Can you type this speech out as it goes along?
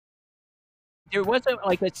There wasn't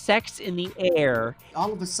like a sex in the air.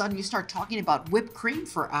 All of a sudden, you start talking about whipped cream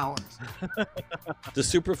for hours. The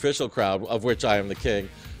superficial crowd, of which I am the king,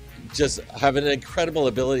 just have an incredible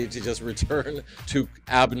ability to just return to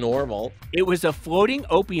abnormal. It was a floating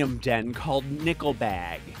opium den called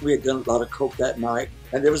Nickelbag. We had done a lot of coke that night,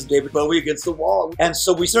 and there was David Bowie against the wall. And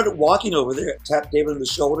so we started walking over there, tapped David on the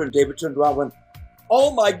shoulder, and David turned around and went,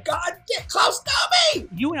 "Oh my God, get close to me!"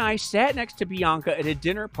 You and I sat next to Bianca at a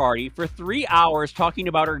dinner party for 3 hours talking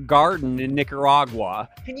about her garden in Nicaragua.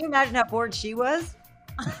 Can you imagine how bored she was?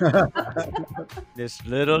 This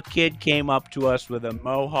little kid came up to us with a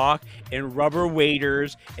mohawk and rubber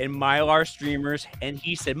waders and Mylar streamers, and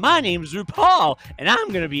he said, "My name's RuPaul, and I'm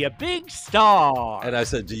going to be a big star." And I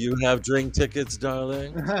said, "Do you have drink tickets,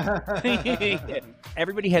 darling?"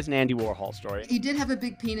 Everybody has an Andy Warhol story. He did have a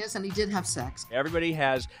big penis, and he did have sex. Everybody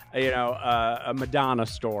has, a Madonna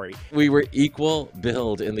story. We were equal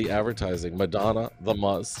build in the advertising. Madonna, the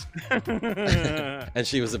must. And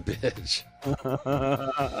she was a bitch.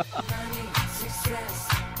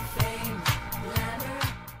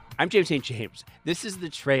 I'm James St. James. This is the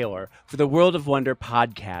trailer for the World of Wonder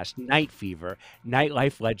podcast, Night Fever,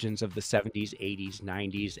 Nightlife Legends of the 70s, 80s,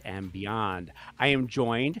 90s, and beyond. I am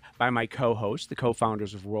joined by my co-hosts, the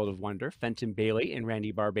co-founders of World of Wonder, Fenton Bailey and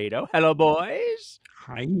Randy Barbato. Hello, boys.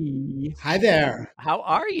 Hi. Hi there. How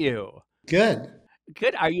are you? Good.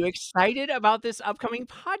 Good. Are you excited about this upcoming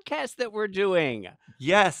podcast that we're doing?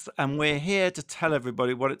 Yes, and we're here to tell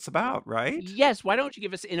everybody what it's about, right? Yes. Why don't you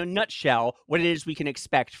give us, in a nutshell, what it is we can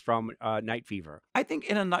expect from Night Fever? I think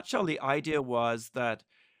in a nutshell, the idea was that,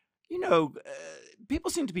 people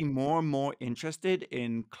seem to be more and more interested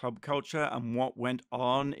in club culture and what went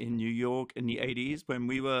on in New York in the 80s when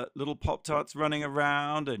we were little Pop-Tarts running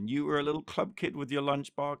around and you were a little club kid with your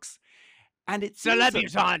lunchbox. And it's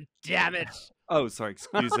Celebutant, damn it. Oh, sorry,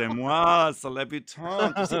 excusez-moi,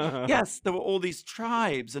 celebutant. You see, yes, there were all these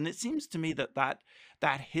tribes, and it seems to me that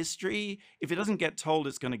history, if it doesn't get told,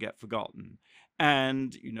 it's going to get forgotten.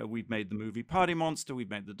 And, we've made the movie Party Monster, we've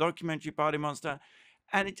made the documentary Party Monster,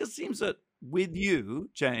 and it just seems that with you,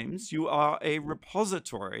 James, you are a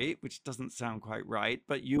repository, which doesn't sound quite right,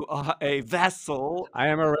 but you are a vessel. I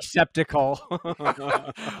am a receptacle.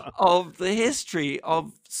 Of the history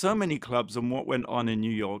of so many clubs and what went on in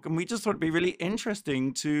New York. And we just thought it'd be really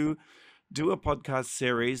interesting to do a podcast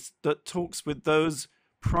series that talks with those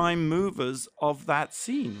prime movers of that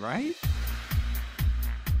scene, right?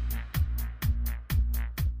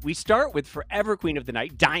 We start with Forever Queen of the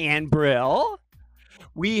Night, Diane Brill.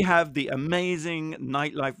 We have the amazing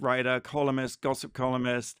nightlife writer, columnist, gossip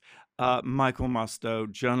columnist, Michael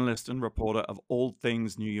Musto, journalist and reporter of all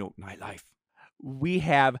things New York nightlife. We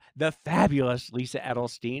have the fabulous Lisa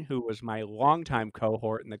Edelstein, who was my longtime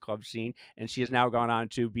cohort in the club scene, and she has now gone on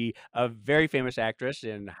to be a very famous actress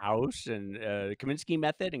in House and The Kaminsky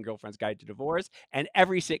Method and Girlfriend's Guide to Divorce and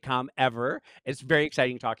every sitcom ever. It's very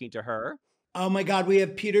exciting talking to her. Oh my God, we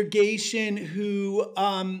have Peter Gatien, who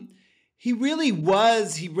he really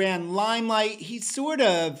was. He ran Limelight. He's sort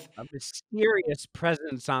of a mysterious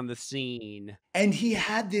presence on the scene. And he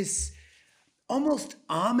had this almost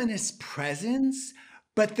ominous presence,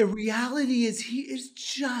 but the reality is he is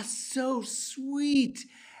just so sweet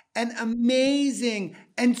and amazing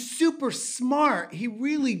and super smart. He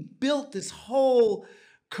really built this whole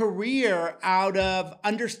career out of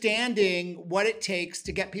understanding what it takes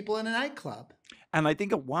to get people in a nightclub. And I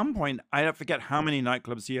think at one point, I don't forget how many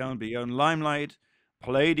nightclubs he owned, but he owned Limelight,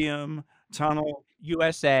 Palladium, Tunnel,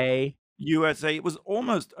 USA. It was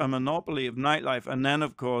almost a monopoly of nightlife. And then,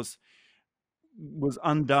 of course, was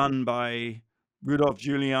undone by Rudolph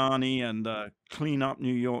Giuliani and the Clean Up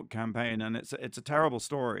New York campaign. And it's a terrible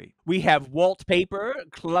story. We have Walt Paper,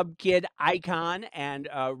 club kid icon and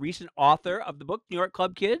recent author of the book, New York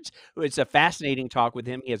Club Kids. It's a fascinating talk with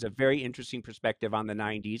him. He has a very interesting perspective on the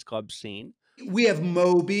 90s club scene. We have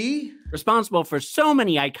Moby, responsible for so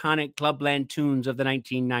many iconic clubland tunes of the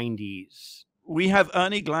 1990s. We have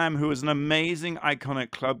Ernie Glam, who is an amazing,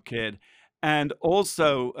 iconic club kid, and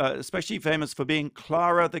also especially famous for being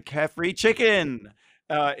Clara the Carefree Chicken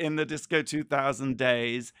in the Disco 2000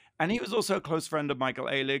 days. And he was also a close friend of Michael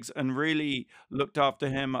Alig's and really looked after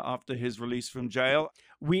him after his release from jail.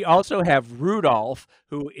 We also have Rudolph,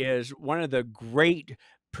 who is one of the great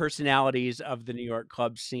personalities of the New York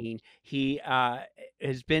club scene. He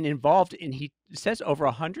has been involved in, he says, over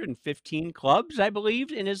 115 clubs, I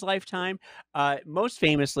believe, in his lifetime. Most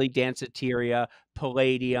famously, Danceteria,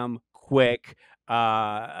 Palladium, Quick.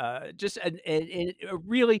 Just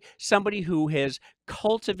really somebody who has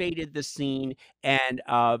cultivated the scene and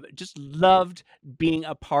just loved being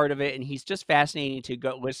a part of it. And he's just fascinating to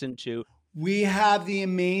go listen to. We have the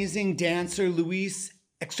amazing dancer Luis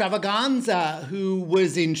Extravaganza, who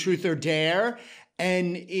was in Truth or Dare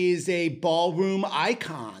and is a ballroom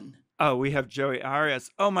icon. Oh, we have Joey Arias.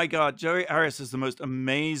 Oh my God, Joey Arias is the most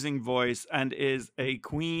amazing voice and is a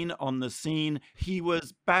queen on the scene. He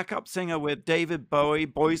was backup singer with David Bowie,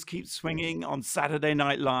 Boys Keep Swinging on Saturday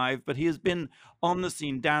Night Live, but he has been on the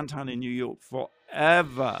scene downtown in New York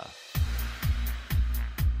forever.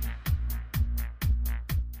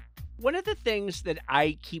 One of the things that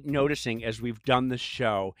I keep noticing as we've done the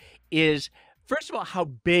show is, first of all, how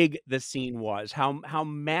big the scene was, how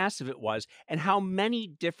massive it was, and how many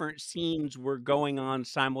different scenes were going on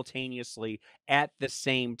simultaneously at the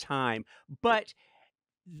same time. But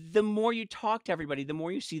the more you talk to everybody, the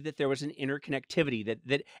more you see that there was an interconnectivity,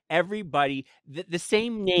 that everybody, the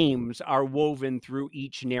same names are woven through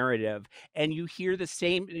each narrative, and you hear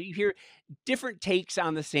different takes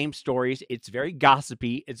on the same stories. It's very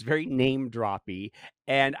gossipy, it's very name droppy,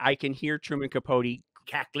 and I can hear Truman Capote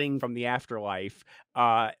cackling from the afterlife,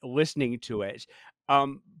 listening to it.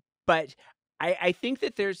 But I think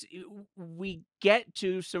that we get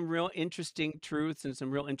to some real interesting truths and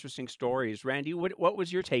some real interesting stories. Randy, what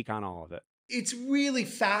was your take on all of it? It's really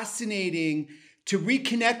fascinating to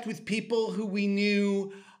reconnect with people who we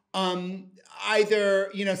knew,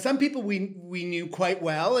 either, some people we knew quite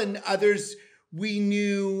well, and others we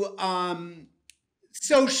knew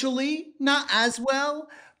socially not as well,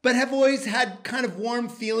 but have always had kind of warm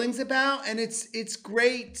feelings about. And it's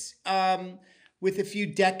great with a few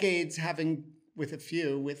decades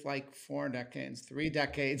with like 4 decades, 3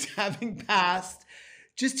 decades having passed,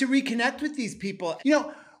 just to reconnect with these people.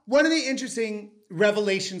 One of the interesting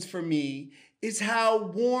revelations for me is how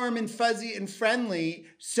warm and fuzzy and friendly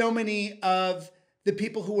so many of the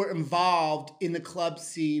people who were involved in the club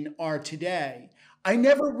scene are today. I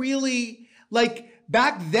never really,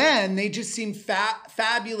 back then, they just seemed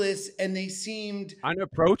fabulous, and they seemed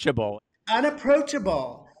unapproachable.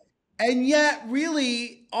 And yet,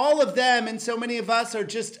 really, all of them and so many of us are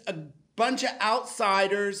just a bunch of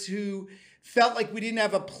outsiders who felt like we didn't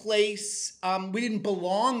have a place, we didn't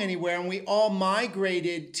belong anywhere, and we all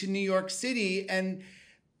migrated to New York City and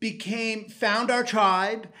found our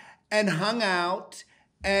tribe and hung out.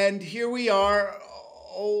 And here we are,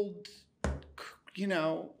 old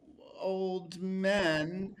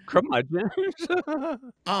men,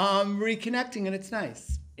 reconnecting, and it's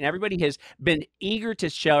nice. And everybody has been eager to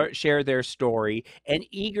share their story and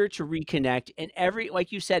eager to reconnect. And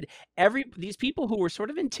like you said, these people who were sort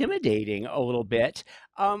of intimidating a little bit,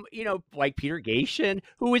 like Peter Gatien,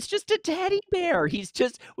 who was just a teddy bear.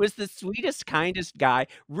 Was the sweetest, kindest guy.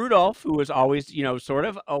 Rudolph, who was always, sort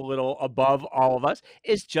of a little above all of us,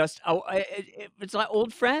 is just, it's like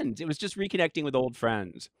old friends. It was just reconnecting with old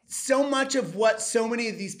friends. So much of what so many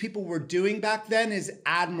of these people were doing back then is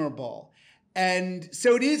admirable. And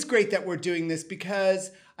so it is great that we're doing this,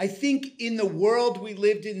 because I think in the world we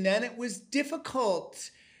lived in then, it was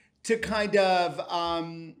difficult to kind of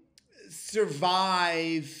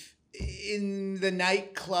survive in the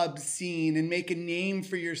nightclub scene and make a name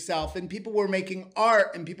for yourself. And people were making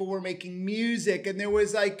art and people were making music, and there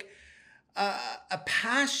was like a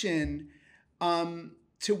passion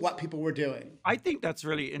to what people were doing. I think that's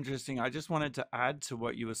really interesting. I just wanted to add to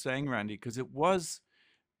what you were saying, Randy, because it was...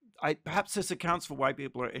 perhaps this accounts for why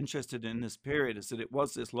people are interested in this period, is that it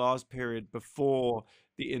was this last period before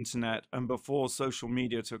the internet and before social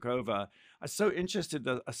media took over. I'm so interested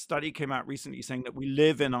that a study came out recently saying that we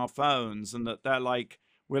live in our phones, and that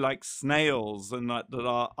we're like snails, and that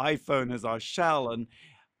our iPhone is our shell. And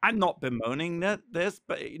I'm not bemoaning this,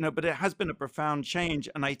 but it has been a profound change.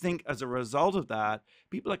 And I think as a result of that,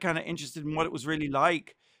 people are kind of interested in what it was really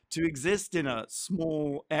like to exist in a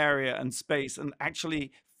small area and space and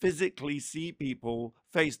actually physically see people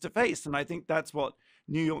face to face. And I think that's what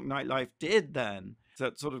New York nightlife did then.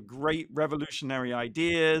 That sort of great revolutionary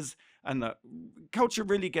ideas, and the culture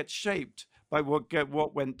really gets shaped by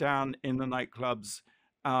what went down in the nightclubs.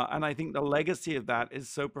 And I think the legacy of that is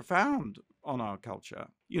so profound on our culture.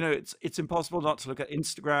 It's impossible not to look at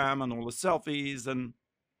Instagram and all the selfies and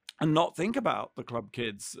not think about the club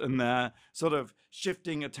kids and their sort of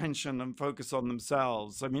shifting attention and focus on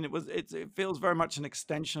themselves. I mean, it feels very much an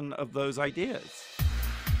extension of those ideas.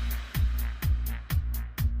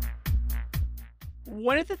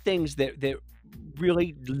 One of the things that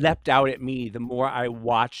really leapt out at me the more I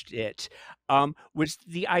watched it was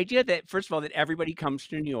the idea that, first of all, that everybody comes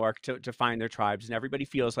to New York to find their tribes and everybody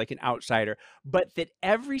feels like an outsider, but that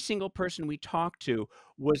every single person we talk to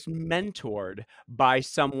was mentored by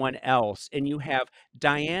someone else. And you have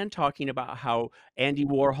Diane talking about how Andy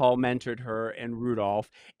Warhol mentored her and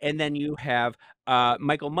Rudolph. And then you have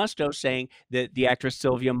Michael Musto saying that the actress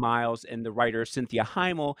Sylvia Miles and the writer Cynthia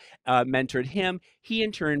Heimel mentored him. He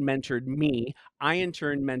in turn mentored me. I in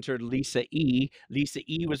turn mentored Lisa E. Lisa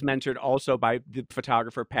E was mentored also by the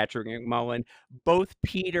photographer Patrick McMullen. Both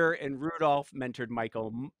Peter and Rudolph mentored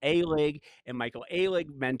Michael Alig, and Michael Alig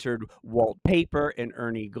mentored Walt Paper and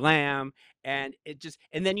Ernie Glam. And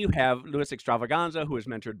then you have Louis Extravaganza, who is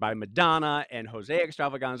mentored by Madonna and Jose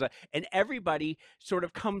Extravaganza, and everybody sort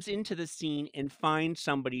of comes into the scene and finds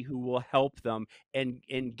somebody who will help them and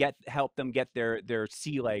help them get their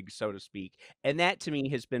sea legs, so to speak. And that to me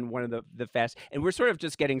has been one of the fast. And we're sort of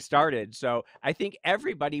just getting started. So I think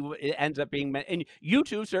everybody ends up being, and you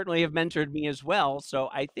two certainly have mentored me as well. So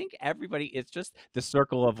I think everybody, it's just the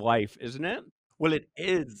circle of life, isn't it? Well, it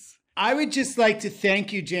is. I would just like to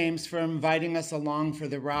thank you, James, for inviting us along for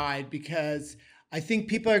the ride, because I think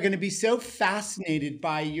people are going to be so fascinated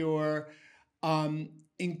by your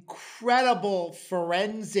incredible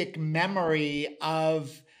forensic memory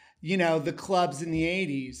of, the clubs in the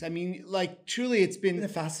 80s. I mean, like, truly, it's been a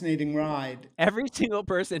fascinating ride. Every single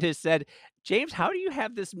person has said, James, how do you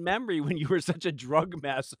have this memory when you were such a drug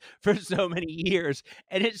mess for so many years?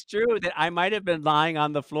 And it's true that I might have been lying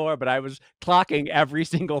on the floor, but I was clocking every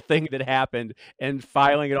single thing that happened and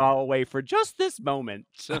filing it all away for just this moment.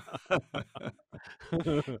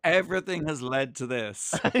 Everything has led to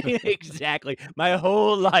this. Exactly. My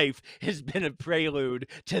whole life has been a prelude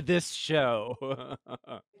to this show.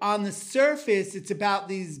 On the surface, it's about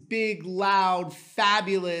these big, loud,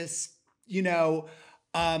 fabulous,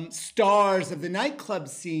 stars of the nightclub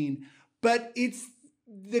scene, but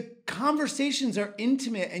the conversations are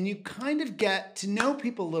intimate, and you kind of get to know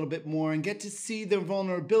people a little bit more and get to see their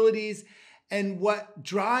vulnerabilities and what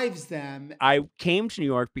drives them. I came to New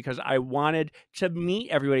York because I wanted to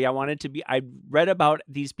meet everybody. I read about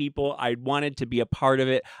these people. I wanted to be a part of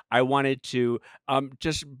it. I wanted to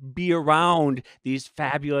just be around these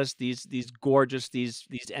fabulous, these gorgeous, these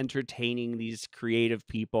entertaining, these creative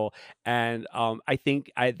people. And I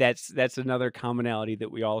think that's another commonality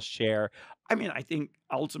that we all share. I mean, I think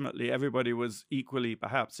ultimately everybody was equally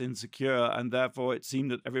perhaps insecure, and therefore it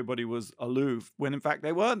seemed that everybody was aloof, when in fact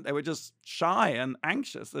they weren't. They were just shy and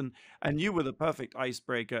anxious, and you were the perfect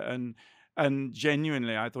icebreaker. And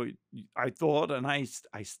genuinely, I thought, and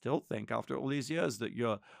I still think after all these years, that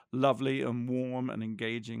you're lovely and warm and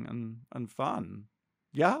engaging and fun.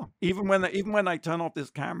 Yeah, even when I turn off this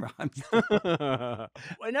camera, I'm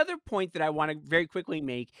Another point that I want to very quickly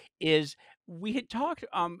make is we had talked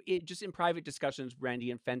just in private discussions,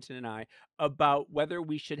 Randy and Fenton and I, about whether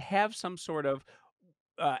we should have some sort of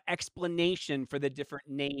explanation for the different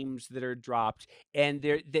names that are dropped, and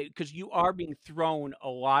because you are being thrown a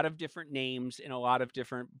lot of different names in a lot of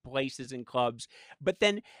different places and clubs, but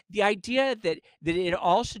then the idea that it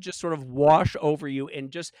all should just sort of wash over you,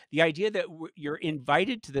 and just the idea that you're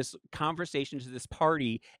invited to this conversation, to this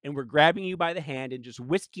party, and we're grabbing you by the hand and just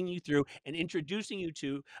whisking you through and introducing you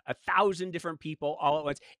to 1,000 different people all at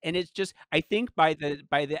once. And it's just, I think by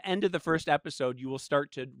the end of the first episode, you will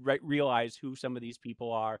start to realize who some of these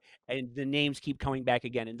people are, and the names keep coming back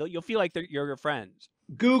again, and you'll feel like you're your friends.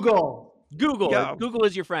 Google. Yeah. Google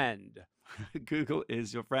is your friend. Google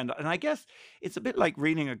is your friend. And I guess it's a bit like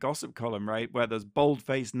reading a gossip column, right? Where there's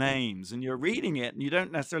bold-faced names and you're reading it and you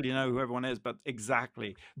don't necessarily know who everyone is, but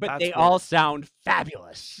exactly. But they all sound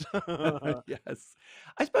fabulous. Yes.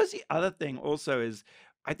 I suppose the other thing also is,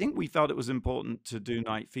 I think we felt it was important to do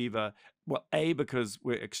Night Fever. Well, A, because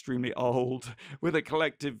we're extremely old with a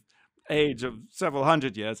collective age of several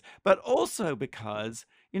hundred years, but also because,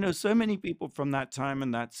 so many people from that time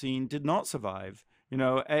and that scene did not survive.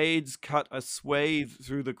 AIDS cut a swathe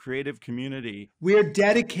through the creative community. We're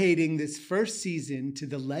dedicating this first season to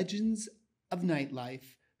the legends of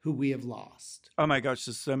nightlife who we have lost. Oh my gosh,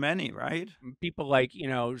 there's so many, right? People like,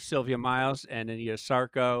 Sylvia Miles and Anita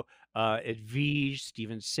Sarko, Edwige,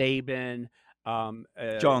 Steven Sabin,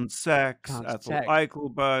 John Sex, Ethel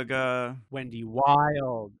Eichelberger, Wendy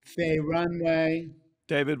Wild, Faye Runway,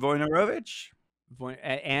 David Wojnarowicz,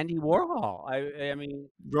 Andy Warhol. I mean,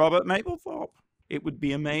 Robert Mapplethorpe. it would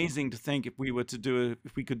be amazing to think if we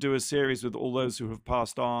could do a series with all those who have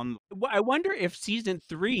passed on. Well, I wonder if season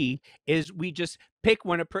 3 is we just pick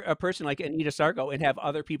a person like Anita Sarko and have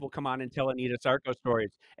other people come on and tell Anita Sarko stories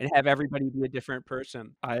and have everybody be a different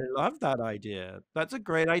person. I love that idea. That's a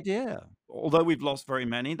great idea. Although we've lost very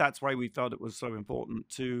many, that's why we felt it was so important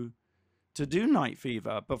to do Night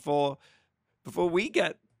Fever before we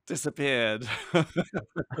get disappeared.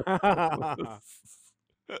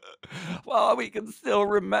 Well, we can still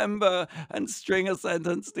remember and string a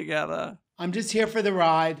sentence together. I'm just here for the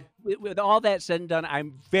ride. With all that said and done,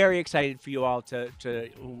 I'm very excited for you all to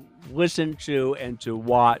listen to and to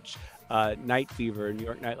watch Night Fever, New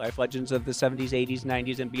York Nightlife Legends of the 70s, 80s,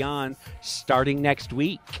 90s, and beyond, starting next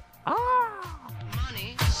week.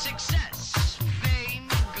 Money, success.